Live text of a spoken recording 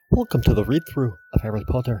Welcome to the read-through of Harry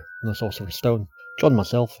Potter and the Sorcerer's Stone. Join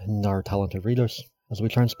myself and our talented readers as we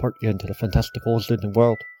transport you into the fantastic Wizarding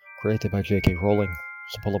world created by J.K. Rowling.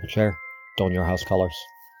 So pull up a chair, don your house colours,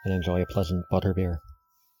 and enjoy a pleasant butterbeer.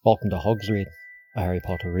 Welcome to Hogsread, a Harry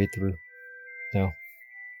Potter read-through. Now,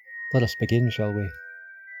 let us begin, shall we?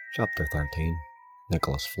 Chapter 13,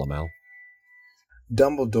 Nicholas Flamel.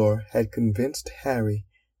 Dumbledore had convinced Harry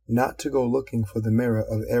not to go looking for the mirror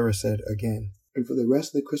of Erised again. And for the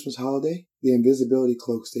rest of the Christmas holiday, the invisibility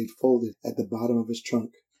cloak stayed folded at the bottom of his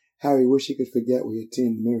trunk. Harry wished he could forget what he had seen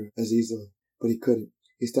in the mirror as easily, but he couldn't.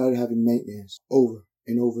 He started having nightmares. Over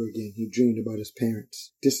and over again, he dreamed about his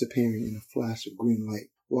parents disappearing in a flash of green light,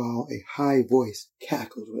 while a high voice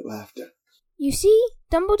cackled with laughter. "You see,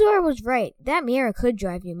 Dumbledore was right. That mirror could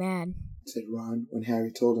drive you mad," said Ron when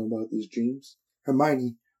Harry told him about these dreams.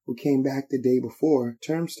 Hermione, who came back the day before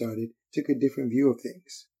term started, took a different view of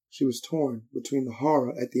things. She was torn between the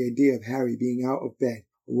horror at the idea of Harry being out of bed,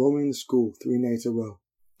 roaming the school 3 nights in a row,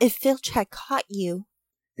 if Filch had caught you,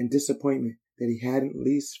 and disappointment that he hadn't at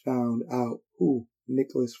least found out who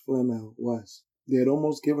Nicholas Flamel was. They had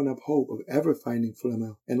almost given up hope of ever finding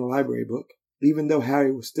Flamel in a library book, even though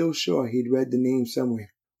Harry was still sure he'd read the name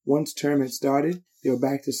somewhere. Once term had started, they were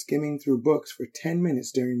back to skimming through books for 10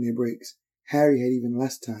 minutes during their breaks. Harry had even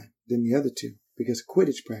less time than the other two, because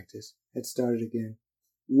Quidditch practice had started again.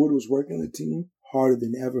 Wood was working the team harder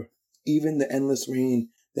than ever. Even the endless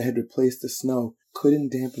rain that had replaced the snow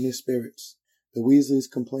couldn't dampen his spirits. The Weasleys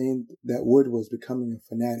complained that Wood was becoming a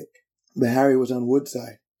fanatic, but Harry was on Wood's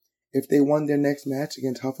side. If they won their next match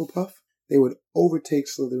against Hufflepuff, they would overtake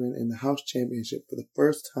Slytherin in the house championship for the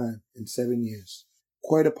first time in 7 years.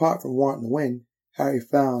 Quite apart from wanting to win, Harry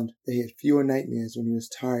found that he had fewer nightmares when he was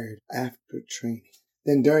tired after training.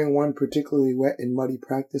 Then during one particularly wet and muddy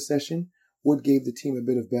practice session, Wood gave the team a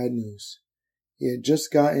bit of bad news. He had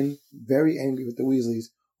just gotten very angry with the Weasleys,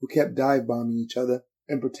 who kept dive-bombing each other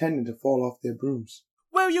and pretending to fall off their brooms.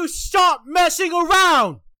 "Will you stop messing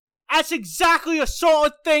around? That's exactly the sort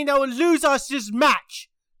of thing that would lose us this match.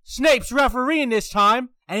 Snape's refereeing this time,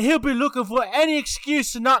 and he'll be looking for any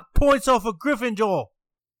excuse to knock points off of Gryffindor."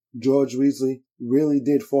 George Weasley really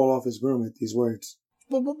did fall off his broom at these words.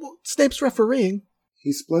 Snape's refereeing?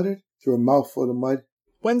 He spluttered through a mouthful of mud.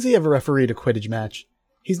 When's he ever refereed a Quidditch match?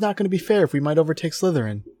 He's not going to be fair if we might overtake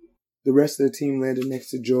Slytherin. The rest of the team landed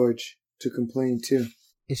next to George to complain too.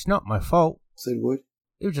 "It's not my fault," said Wood.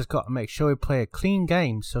 "We've just got to make sure we play a clean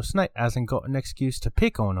game so Snape hasn't got an excuse to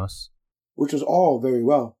pick on us." Which was all very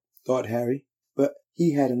well, thought Harry, but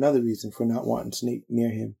he had another reason for not wanting Snape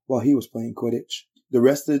near him while he was playing Quidditch. The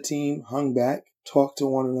rest of the team hung back, talked to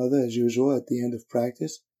one another as usual at the end of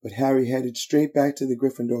practice, but Harry headed straight back to the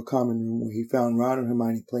Gryffindor common room where he found Ron and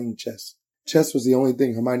Hermione playing chess. Chess was the only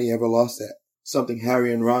thing Hermione ever lost at, something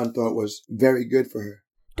Harry and Ron thought was very good for her.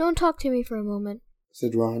 "Don't talk to me for a moment,"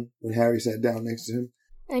 said Ron when Harry sat down next to him.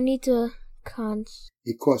 "I need to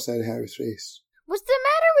He caught sight of Harry's face. "What's the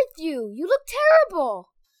matter with you? You look terrible."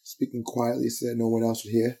 Speaking quietly so that no one else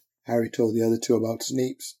would hear, Harry told the other two about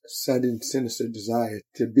Snape's sudden sinister desire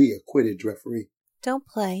to be a Quidditch referee. don't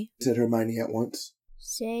play. Said Hermione at once.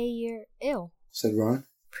 "Say you're ill." Said Ron.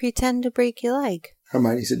 Pretend to break your leg.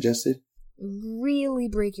 Hermione suggested. "Really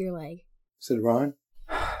break your leg." Said Ron.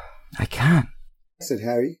 I can't. Said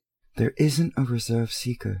Harry. There isn't a reserve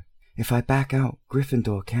seeker. If I back out,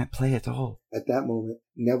 Gryffindor can't play at all. At that moment,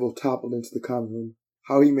 Neville toppled into the common room.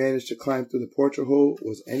 How he managed to climb through the portrait hole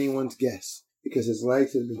was anyone's guess, because his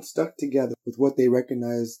legs had been stuck together with what they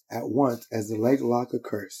recognized at once as the leg locker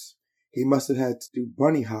curse. He must have had to do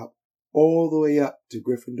bunny hop all the way up to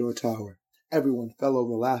Gryffindor Tower. Everyone fell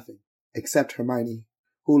over laughing, except Hermione,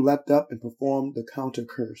 who leapt up and performed the counter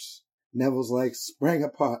curse. Neville's legs sprang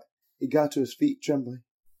apart. He got to his feet trembling.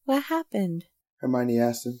 What happened? Hermione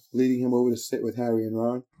asked him, leading him over to sit with Harry and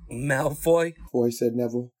Ron. "Malfoy?" Said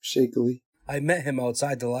Neville, shakily. "I met him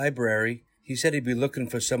outside the library. He said he'd be looking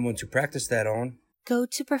for someone to practice that on." Go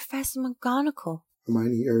to Professor McGonagall.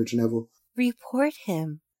 Hermione urged Neville. Report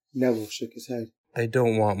him. Neville shook his head. "I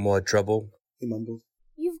don't want more trouble," he mumbled.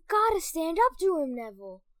 "You've got to stand up to him,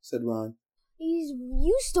 Neville," said Ron. "He's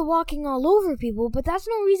used to walking all over people, but that's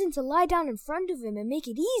no reason to lie down in front of him and make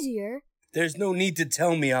it easier." "There's no need to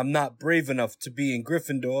tell me I'm not brave enough to be in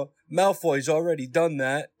Gryffindor. Malfoy's already done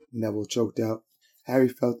that." Neville choked out. Harry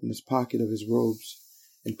felt in his pocket of his robes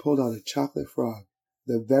and pulled out a chocolate frog,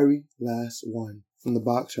 the very last one, from the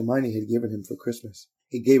box Hermione had given him for Christmas.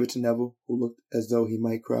 He gave it to Neville, who looked as though he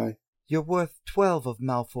might cry. You're worth 12 of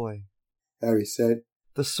Malfoy. Harry said.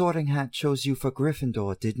 The Sorting Hat chose you for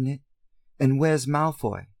Gryffindor, didn't it? And where's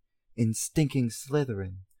Malfoy? In stinking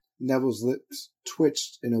Slytherin. Neville's lips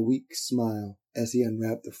twitched in a weak smile as he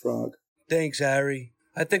unwrapped the frog. Thanks, Harry.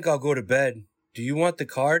 I think I'll go to bed. Do you want the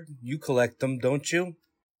card? You collect them, don't you?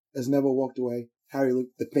 As Neville walked away, Harry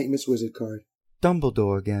looked at the famous wizard card.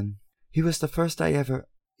 Dumbledore again. He was the first I ever...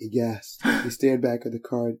 He gasped. He stared back at the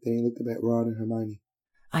card, then he looked up at Ron and Hermione.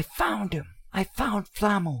 I found him. I found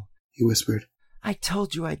Flammel. He whispered. I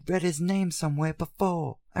told you I'd read his name somewhere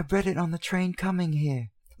before. I read it on the train coming here.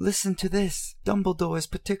 Listen to this. Dumbledore is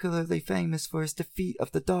particularly famous for his defeat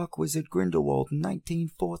of the Dark Wizard Grindelwald in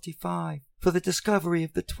 1945, for the discovery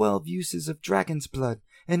of the 12 uses of dragon's blood,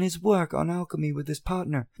 and his work on alchemy with his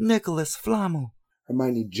partner, Nicholas Flamel.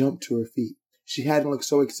 Hermione jumped to her feet. She hadn't looked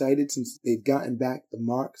so excited since they'd gotten back the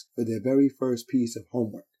marks for their very first piece of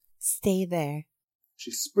homework. Stay there. She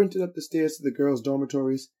sprinted up the stairs to the girls'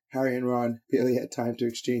 dormitories. Harry and Ron barely had time to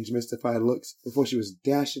exchange mystified looks before she was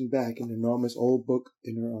dashing back an enormous old book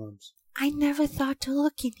in her arms. I never thought to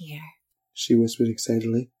look in here. She whispered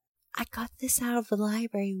excitedly. I got this out of the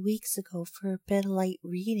library weeks ago for a bit of light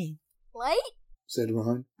reading. Light? Said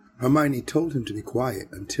Ron. Hermione told him to be quiet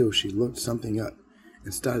until she looked something up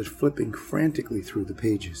and started flipping frantically through the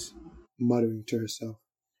pages, muttering to herself.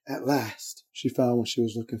 At last, she found what she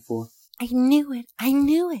was looking for. I knew it. I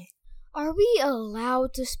knew it. Are we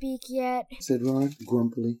allowed to speak yet? Said Ron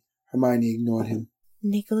grumpily. Hermione ignored him.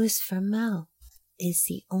 Nicholas Flamel is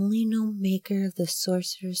the only known maker of the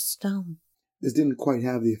Sorcerer's Stone. This didn't quite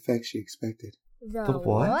have the effect she expected. The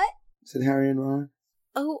what? Said Harry and Ron.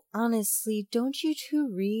 Oh, honestly, don't you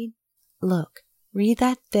two read? Look, read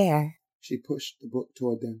that there. She pushed the book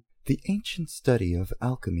toward them. The ancient study of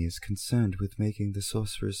alchemy is concerned with making the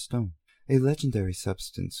Sorcerer's Stone, a legendary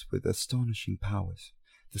substance with astonishing powers.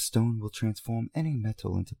 The stone will transform any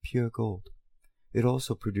metal into pure gold. It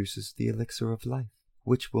also produces the elixir of life,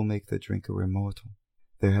 which will make the drinker immortal.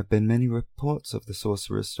 There have been many reports of the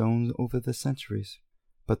Sorcerer's Stone over the centuries,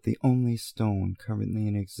 but the only stone currently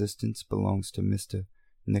in existence belongs to Mr.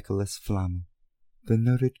 Nicholas Flamel, the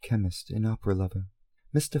noted chemist and opera lover.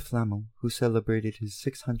 Mr. Flamel, who celebrated his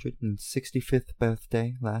 665th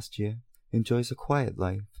birthday last year, enjoys a quiet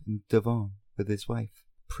life in Devon with his wife,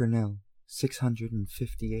 Prunelle,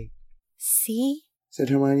 658. See? Said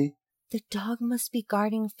Hermione. The dog must be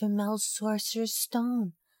guarding Flamel's Sorcerer's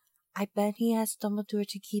Stone. I bet he asked Dumbledore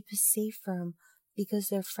to keep it safe for him because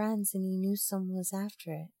they're friends and he knew someone was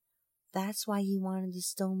after it. That's why he wanted the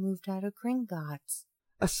stone moved out of Gringotts.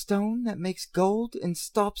 A stone that makes gold and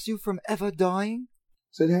stops you from ever dying?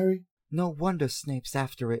 Said Harry. No wonder Snape's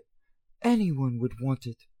after it. Anyone would want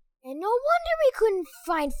it. And no wonder we couldn't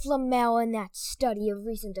find Flamel in that study of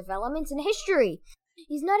recent developments in history.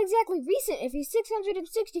 He's not exactly recent if he's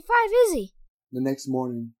 665, is he? The next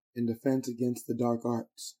morning, in defense against the dark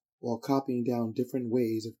arts, while copying down different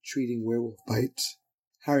ways of treating werewolf bites,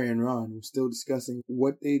 Harry and Ron were still discussing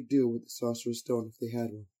what they'd do with the Sorcerer's Stone if they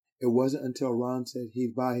had one. It wasn't until Ron said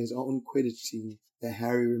he'd buy his own Quidditch team that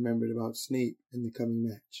Harry remembered about Snape in the coming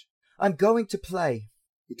match. I'm going to play,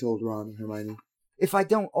 he told Ron and Hermione. If I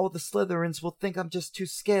don't, all the Slytherins will think I'm just too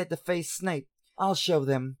scared to face Snape. I'll show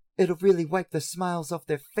them. It'll really wipe the smiles off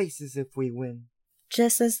their faces if we win.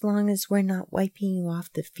 Just as long as we're not wiping you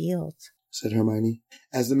off the field, said Hermione.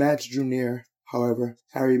 As the match drew near, however,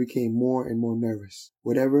 Harry became more and more nervous.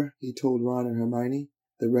 Whatever he told Ron and Hermione,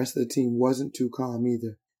 the rest of the team wasn't too calm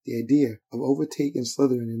either. The idea of overtaking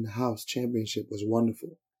Slytherin in the house championship was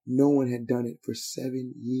wonderful. No one had done it for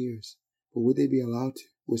 7 years. But would they be allowed to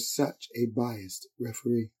with such a biased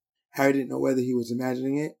referee? Harry didn't know whether he was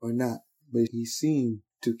imagining it or not, but he seemed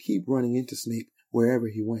to keep running into Snape wherever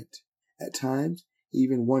he went. At times, he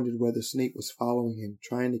even wondered whether Snape was following him,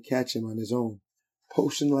 trying to catch him on his own.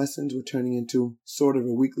 Potion lessons were turning into sort of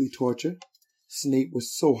a weekly torture. Snape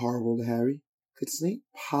was so horrible to Harry. Could Snape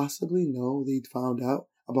possibly know they'd found out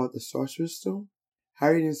about the Sorcerer's Stone?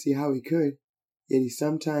 Harry didn't see how he could, yet he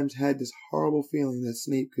sometimes had this horrible feeling that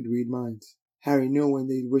Snape could read minds. Harry knew when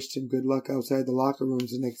they'd wished him good luck outside the locker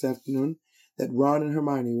rooms the next afternoon that Ron and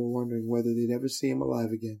Hermione were wondering whether they'd ever see him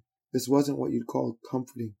alive again. This wasn't what you'd call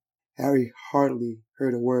comforting. Harry hardly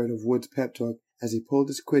heard a word of Wood's pep talk as he pulled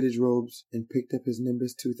his Quidditch robes and picked up his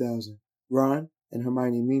Nimbus 2000. Ron and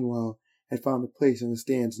Hermione, meanwhile, had found a place in the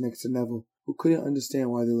stands next to Neville, who couldn't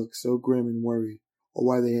understand why they looked so grim and worried, or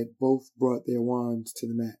why they had both brought their wands to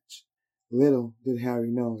the match. Little did Harry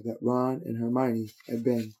know that Ron and Hermione had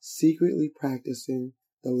been secretly practicing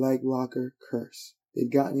the leg locker curse. They'd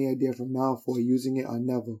gotten the idea from Malfoy using it on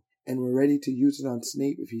Neville, and were ready to use it on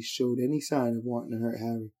Snape if he showed any sign of wanting to hurt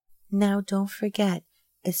Harry. Now don't forget,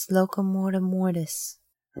 it's Locomorta Mortis,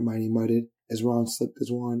 Hermione muttered as Ron slipped his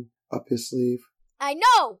wand up his sleeve. I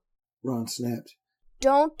know! Ron snapped.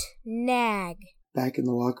 Don't nag. Back in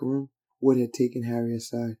the locker room, Wood had taken Harry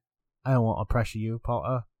aside. I don't want to pressure you,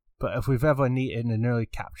 Potter, but if we've ever needed an early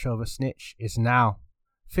capture of a snitch, it's now.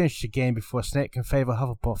 Finish the game before Snape can favour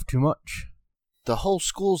Hufflepuff too much. The whole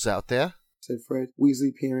school's out there. Said Fred,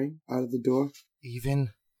 Weasley peering out of the door. Even.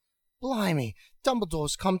 Blimey,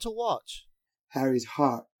 Dumbledore's come to watch. Harry's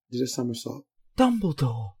heart did a somersault.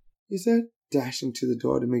 Dumbledore, He said, dashing to the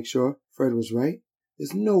door to make sure Fred was right.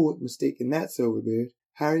 There's no mistake in that, Silverbeard.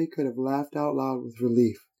 Harry could have laughed out loud with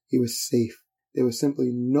relief. He was safe. There was simply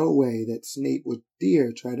no way that Snape would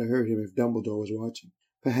dare try to hurt him if Dumbledore was watching.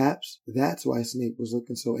 Perhaps that's why Snape was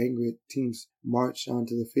looking so angry at the team's march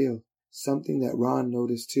onto the field. Something that Ron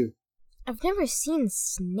noticed too. I've never seen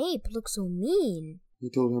Snape look so mean. He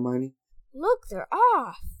told Hermione. Look, they're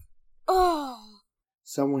off. Oh.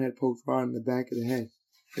 Someone had poked Ron in the back of the head.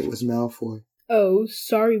 It was Malfoy. Oh,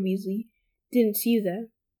 sorry, Weasley. Didn't see you there.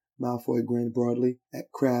 Malfoy grinned broadly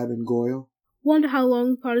at Crabbe and Goyle. Wonder how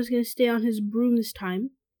long Potter's gonna stay on his broom this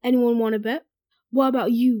time. Anyone want to bet? What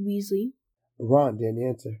about you, Weasley? Ron didn't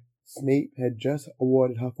answer. Snape had just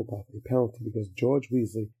awarded Hufflepuff a penalty because George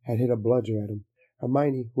Weasley had hit a bludger at him.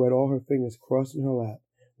 Hermione, who had all her fingers crossed in her lap,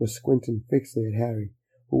 was squinting fixedly at Harry,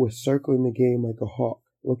 who was circling the game like a hawk,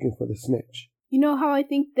 looking for the snitch. You know how I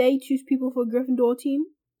think they choose people for Gryffindor team?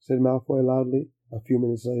 Said Malfoy loudly a few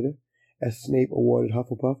minutes later, as Snape awarded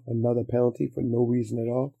Hufflepuff another penalty for no reason at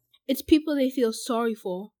all. It's people they feel sorry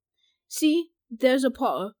for. See, there's a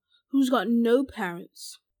Potter who's got no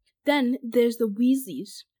parents. Then there's the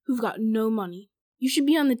Weasleys, who've got no money. You should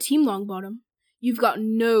be on the team, Longbottom. You've got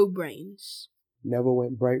no brains. Neville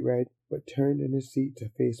went bright red, but turned in his seat to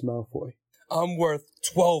face Malfoy. I'm worth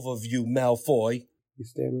 12 of you, Malfoy. He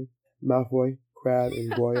stammered. Malfoy, Crabbe,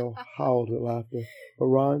 and Goyle howled with laughter, but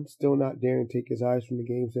Ron, still not daring to take his eyes from the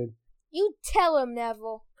game, said, You tell him,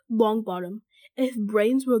 Neville. Longbottom, if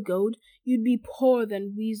brains were gold, you'd be poorer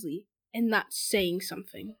than Weasley, and that's saying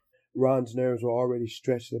something. Ron's nerves were already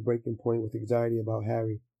stretched to the breaking point with anxiety about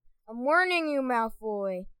Harry. I'm warning you,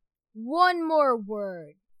 Malfoy. One more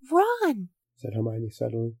word. Ron! Said Hermione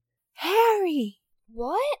suddenly. Harry!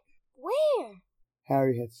 What? Where?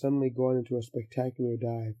 Harry had suddenly gone into a spectacular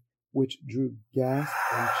dive, which drew gasps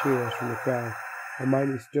and cheers from the crowd.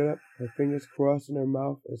 Hermione stood up, her fingers crossed in her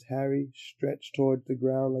mouth as Harry stretched towards the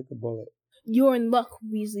ground like a bullet. You're in luck,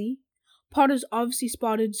 Weasley. Potter's obviously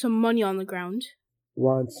spotted some money on the ground.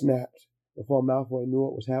 Ron snapped. Before Malfoy knew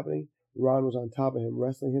what was happening, Ron was on top of him,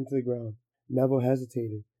 wrestling him to the ground. Neville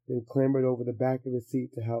hesitated, then clambered over the back of his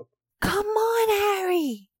seat to help. Come on,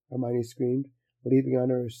 Harry! Hermione screamed, leaping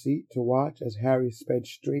under her seat to watch as Harry sped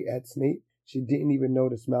straight at Snape. She didn't even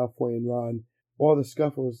notice Malfoy and Ron, or the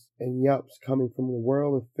scuffles and yelps coming from the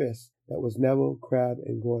whirl of fists that was Neville, Crabbe,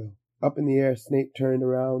 and Goyle. Up in the air, Snape turned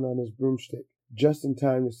around on his broomstick, just in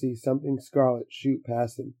time to see something scarlet shoot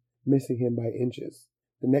past him, missing him by inches.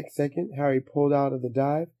 The next second, Harry pulled out of the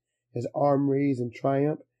dive, his arm raised in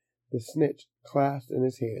triumph, the snitch clasped in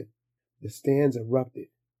his hand. The stands erupted.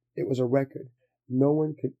 It was a record. No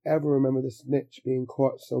one could ever remember the snitch being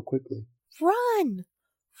caught so quickly. Run!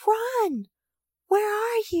 Run! Where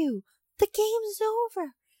are you? The game's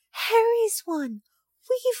over. Harry's won.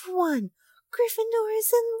 We've won. Gryffindor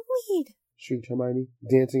is in the lead, shrieked Hermione,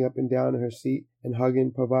 dancing up and down in her seat and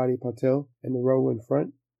hugging Parvati Patil in the row in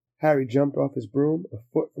front. Harry jumped off his broom a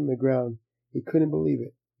foot from the ground. He couldn't believe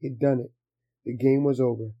it. He'd done it. The game was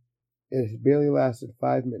over. It had barely lasted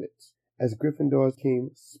 5 minutes. As Gryffindor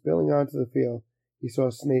came spilling onto the field, he saw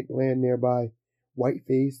Snape land nearby,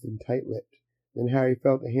 white-faced and tight-lipped. Then Harry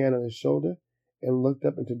felt a hand on his shoulder and looked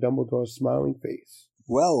up into Dumbledore's smiling face.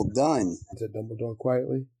 Well done, said Dumbledore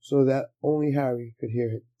quietly, so that only Harry could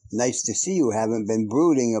hear it. Nice to see you haven't been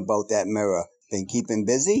brooding about that mirror. Been keeping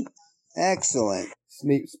busy? Excellent.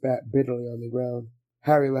 Snape spat bitterly on the ground.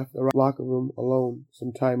 Harry left the locker room alone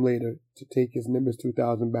some time later to take his Nimbus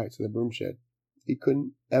 2000 back to the broom shed. He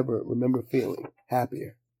couldn't ever remember feeling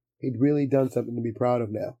happier. He'd really done something to be proud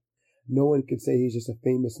of now. No one could say he's just a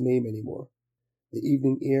famous name anymore. The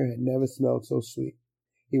evening air had never smelled so sweet.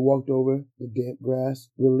 He walked over the damp grass,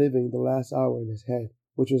 reliving the last hour in his head,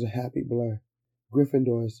 which was a happy blur.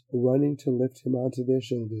 Gryffindors running to lift him onto their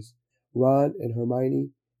shoulders. Ron and Hermione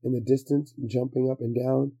in the distance, jumping up and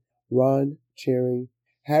down. Ron cheering.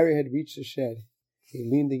 Harry had reached the shed. He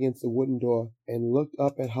leaned against the wooden door and looked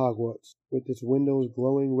up at Hogwarts, with its windows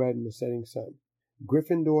glowing red in the setting sun.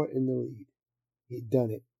 Gryffindor in the lead. He'd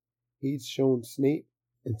done it. He'd shown Snape,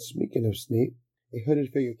 and speaking of Snape, a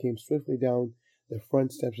hooded figure came swiftly down the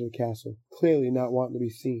front steps of the castle, clearly not wanting to be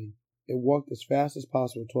seen. It walked as fast as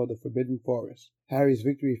possible toward the forbidden forest. Harry's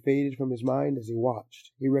victory faded from his mind as he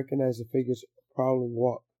watched. He recognized the figure's prowling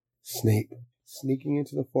walk. Snape, sneaking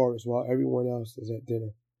into the forest while everyone else is at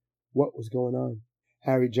dinner. What was going on?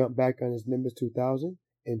 Harry jumped back on his Nimbus 2000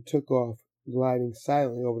 and took off, gliding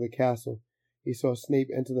silently over the castle. He saw Snape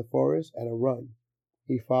enter the forest at a run.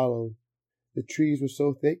 He followed. The trees were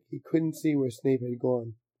so thick he couldn't see where Snape had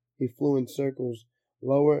gone. He flew in circles,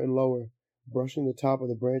 lower and lower, brushing the top of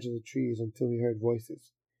the branches of the trees until he heard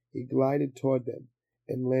voices. He glided toward them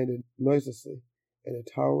and landed noiselessly in a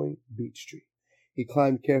towering beech tree. He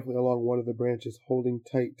climbed carefully along one of the branches, holding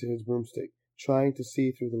tight to his broomstick, trying to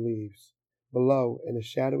see through the leaves. Below, in a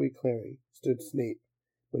shadowy clearing, stood Snape,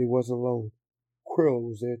 but he wasn't alone. Quirrell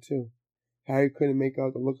was there too. Harry couldn't make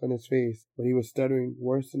out the look on his face, but he was stuttering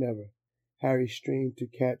worse than ever. Harry strained to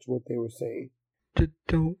catch what they were saying.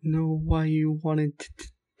 Don't know why you wanted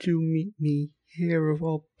to meet me here of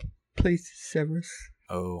all places, Severus.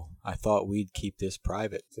 Oh, I thought we'd keep this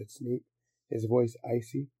private, said Snape, his voice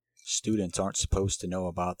icy. Students aren't supposed to know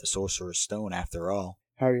about the Sorcerer's Stone after all.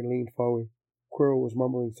 Harry leaned forward. Quirrell was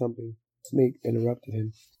mumbling something. Snape interrupted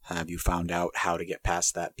him. Have you found out how to get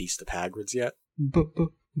past that beast of Hagrid's yet?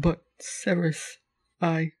 But, Severus,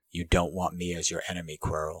 You don't want me as your enemy,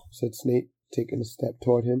 Quirrell, said Snape, taking a step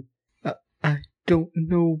toward him. I don't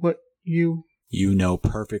know what you... You know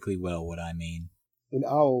perfectly well what I mean. An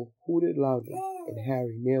owl hooted loudly, and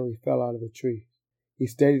Harry nearly fell out of the tree. He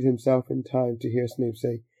steadied himself in time to hear Snape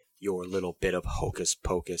say, Your little bit of hocus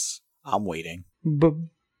pocus. I'm waiting.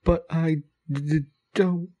 But I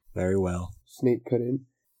don't... Very well. Snape cut in.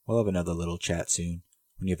 We'll have another little chat soon,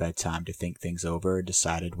 when you've had time to think things over and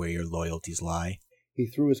decided where your loyalties lie. He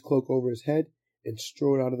threw his cloak over his head and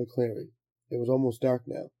strode out of the clearing. It was almost dark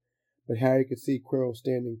now, but Harry could see Quirrell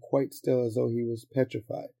standing quite still as though he was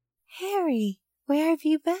petrified. Harry, where have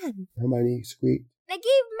you been? Hermione squeaked. They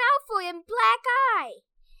gave Malfoy a black eye,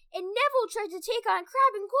 and Neville tried to take on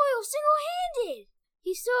Crabbe and Goyle single-handed.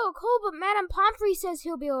 He's still cold, but Madame Pomfrey says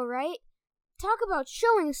he'll be all right. Talk about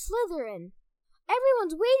showing Slytherin.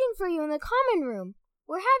 Everyone's waiting for you in the common room.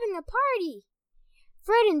 We're having a party.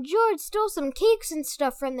 Fred and George stole some cakes and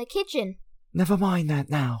stuff from the kitchen. Never mind that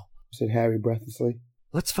now, said Harry breathlessly.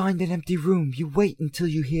 Let's find an empty room. You wait until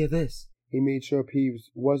you hear this. He made sure Peeves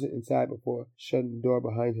wasn't inside before shutting the door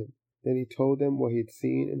behind him. Then he told them what he'd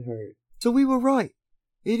seen and heard. So we were right.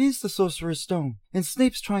 It is the Sorcerer's Stone, and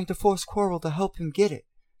Snape's trying to force Quirrell to help him get it.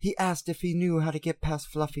 He asked if he knew how to get past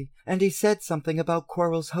Fluffy, and he said something about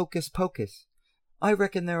Quirrell's hocus pocus. I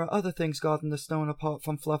reckon there are other things guarding the stone apart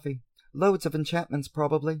from Fluffy. Loads of enchantments,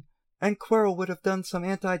 probably. And Quirrell would have done some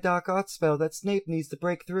anti-dark art spell that Snape needs to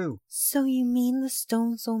break through. So you mean the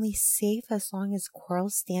stone's only safe as long as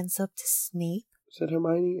Quirrell stands up to Snape? Said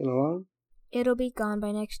Hermione in alarm. It'll be gone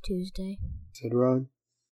by next Tuesday, said Ron.